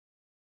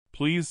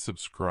Please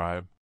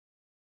subscribe.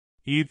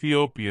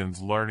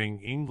 Ethiopians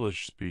learning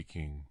English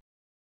speaking.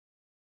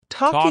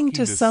 Talking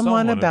to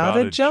someone about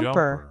a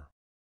jumper.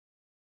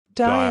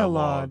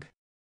 Dialogue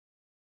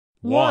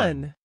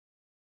 1.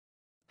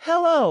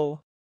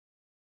 Hello.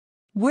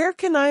 Where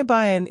can I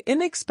buy an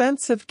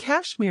inexpensive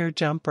cashmere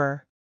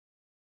jumper?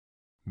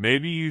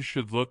 Maybe you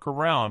should look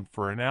around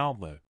for an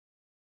outlet.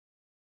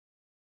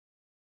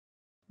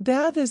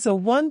 That is a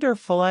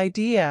wonderful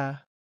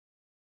idea.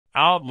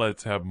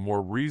 Outlets have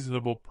more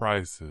reasonable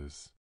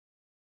prices.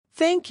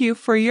 Thank you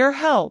for your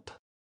help.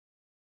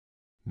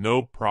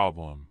 No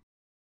problem.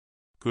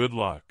 Good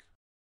luck.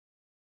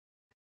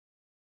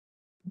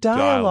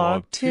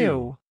 Dialogue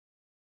 2.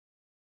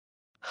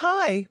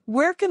 Hi,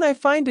 where can I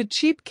find a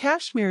cheap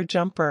cashmere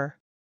jumper?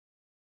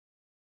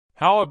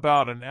 How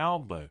about an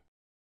outlet?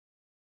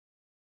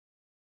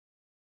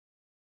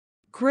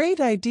 Great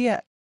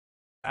idea.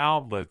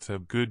 Outlets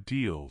have good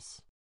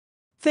deals.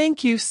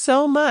 Thank you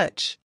so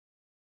much.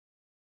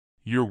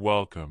 You're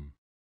welcome.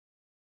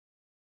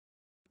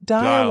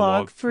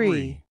 Dialogue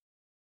 3.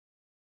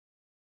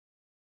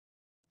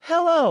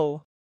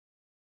 Hello.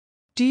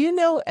 Do you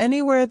know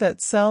anywhere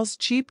that sells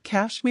cheap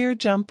cashmere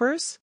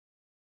jumpers?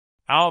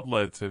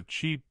 Outlets have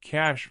cheap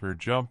cashmere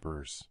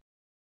jumpers.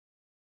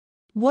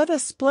 What a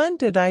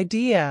splendid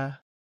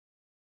idea.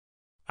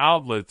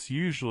 Outlets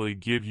usually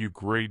give you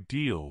great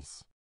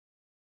deals.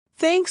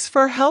 Thanks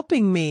for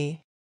helping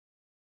me.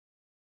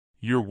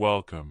 You're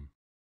welcome.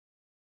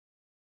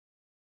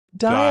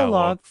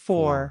 Dialogue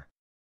 4.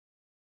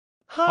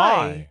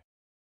 Hi.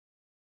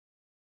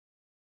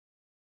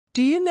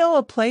 Do you know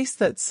a place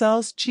that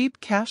sells cheap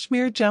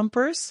cashmere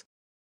jumpers?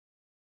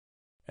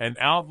 An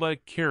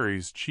outlet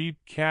carries cheap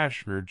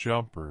cashmere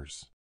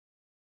jumpers.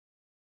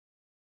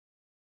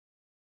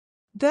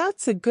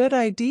 That's a good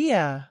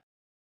idea.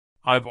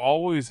 I've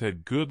always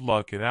had good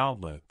luck at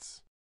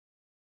outlets.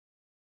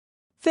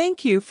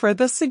 Thank you for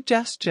the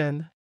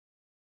suggestion.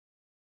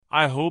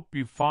 I hope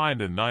you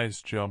find a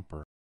nice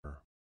jumper.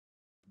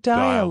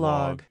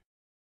 Dialogue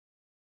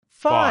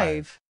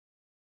 5.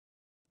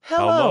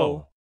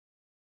 Hello.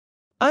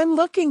 I'm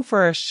looking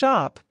for a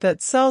shop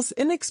that sells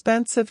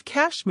inexpensive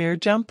cashmere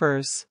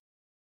jumpers.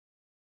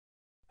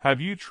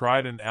 Have you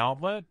tried an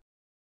outlet?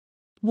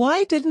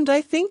 Why didn't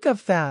I think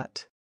of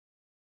that?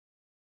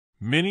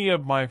 Many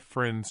of my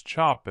friends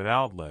shop at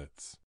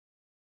outlets.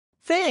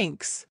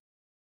 Thanks.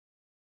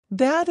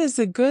 That is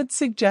a good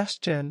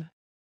suggestion.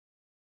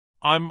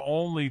 I'm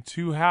only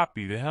too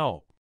happy to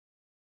help.